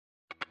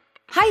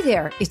Hi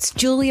there, it's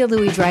Julia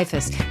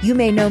Louis-Dreyfus. You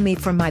may know me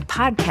from my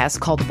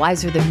podcast called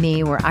Wiser Than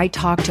Me, where I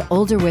talk to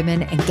older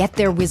women and get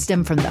their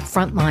wisdom from the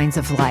front lines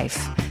of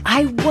life.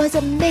 I was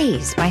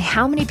amazed by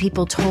how many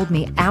people told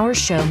me our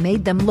show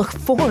made them look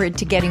forward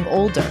to getting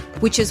older,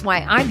 which is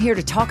why I'm here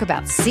to talk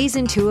about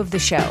Season 2 of the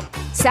show.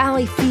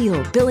 Sally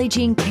Field, Billie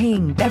Jean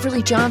King,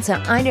 Beverly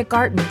Johnson, Ina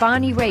Garten,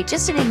 Bonnie Raitt,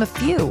 just to name a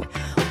few.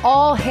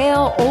 All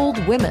hail old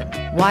women.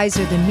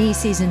 Wiser Than Me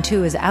Season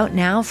 2 is out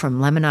now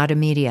from Lemonada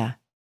Media.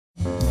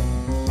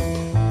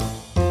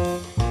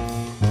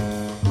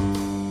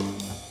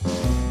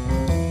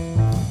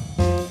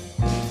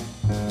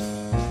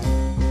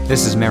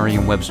 This is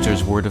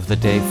Merriam-Webster's Word of the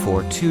Day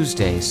for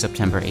Tuesday,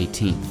 September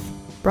 18th.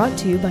 Brought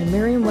to you by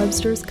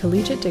Merriam-Webster's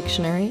Collegiate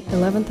Dictionary,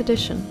 11th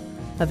edition.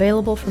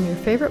 Available from your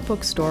favorite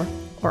bookstore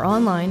or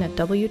online at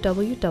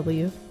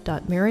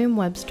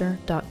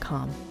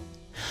www.merriam-webster.com.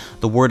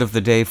 The word of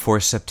the day for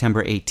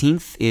September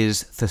 18th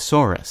is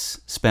Thesaurus,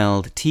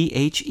 spelled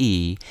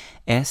Thesaurus.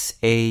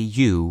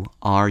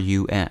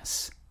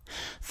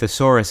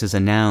 Thesaurus is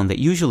a noun that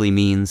usually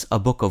means a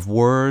book of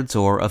words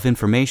or of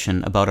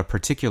information about a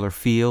particular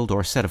field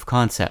or set of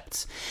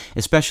concepts,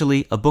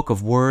 especially a book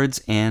of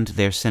words and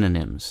their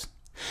synonyms.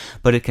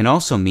 But it can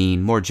also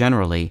mean, more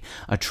generally,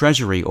 a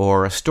treasury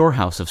or a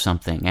storehouse of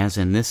something, as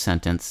in this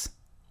sentence.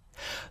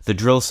 The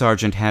drill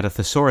sergeant had a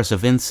thesaurus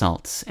of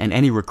insults, and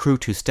any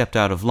recruit who stepped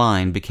out of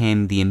line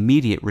became the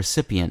immediate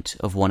recipient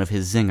of one of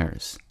his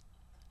zingers.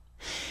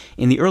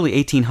 In the early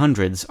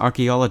 1800s,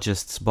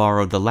 archaeologists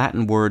borrowed the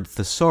Latin word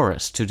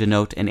thesaurus to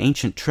denote an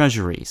ancient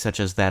treasury, such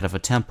as that of a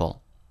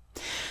temple.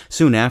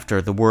 Soon after,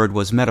 the word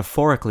was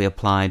metaphorically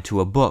applied to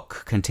a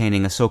book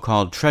containing a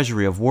so-called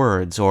treasury of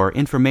words or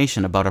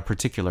information about a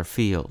particular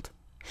field.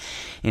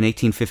 In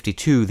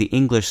 1852, the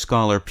English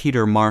scholar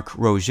Peter Mark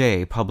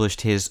Roget published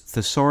his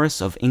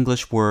Thesaurus of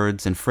English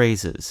Words and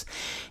Phrases,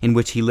 in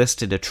which he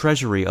listed a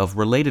treasury of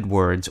related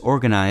words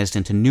organized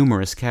into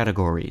numerous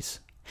categories.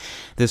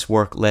 This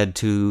work led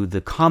to the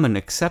common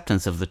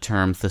acceptance of the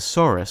term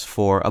thesaurus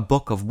for a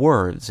book of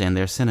words and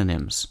their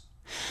synonyms.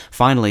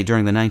 Finally,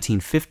 during the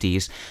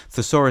 1950s,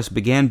 thesaurus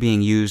began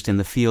being used in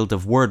the field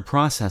of word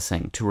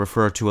processing to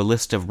refer to a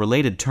list of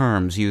related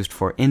terms used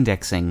for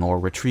indexing or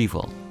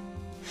retrieval.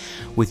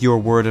 With your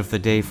word of the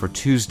day for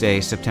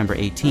Tuesday, September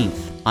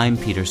 18th, I'm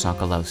Peter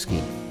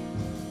Sokolowski.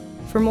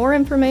 For more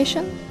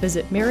information,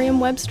 visit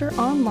Merriam-Webster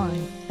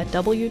online at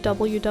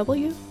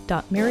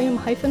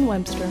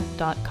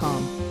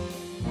www.merriam-webster.com.